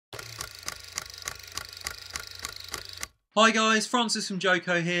Hi guys, Francis from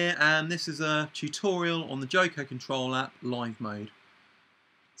JoeCo here, and this is a tutorial on the JoeCo Control app Live Mode.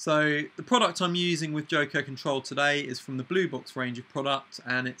 So the product I'm using with JoeCo Control today is from the Blue Box range of product,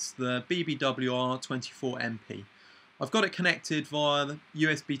 and it's the BBWR24MP. I've got it connected via the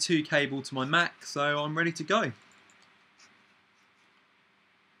USB 2 cable to my Mac, so I'm ready to go.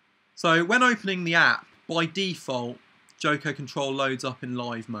 So when opening the app, by default, JoeCo Control loads up in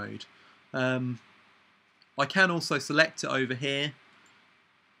Live Mode. I can also select it over here.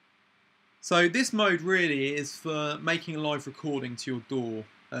 So this mode really is for making a live recording to your DAW.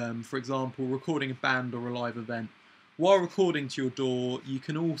 For example, recording a band or a live event. While recording to your DAW, you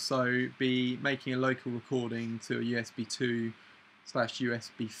can also be making a local recording to a USB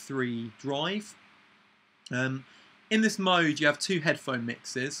 2/USB 3 drive. In this mode you have two headphone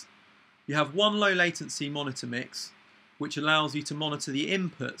mixes. You have one low latency monitor mix, which allows you to monitor the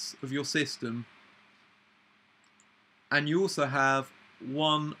inputs of your system. And you also have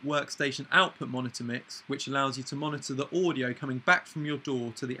one workstation output monitor mix, which allows you to monitor the audio coming back from your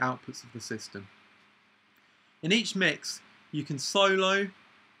DAW to the outputs of the system. In each mix, you can solo,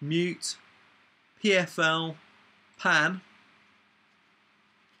 mute, PFL, pan,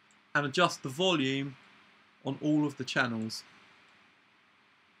 and adjust the volume on all of the channels.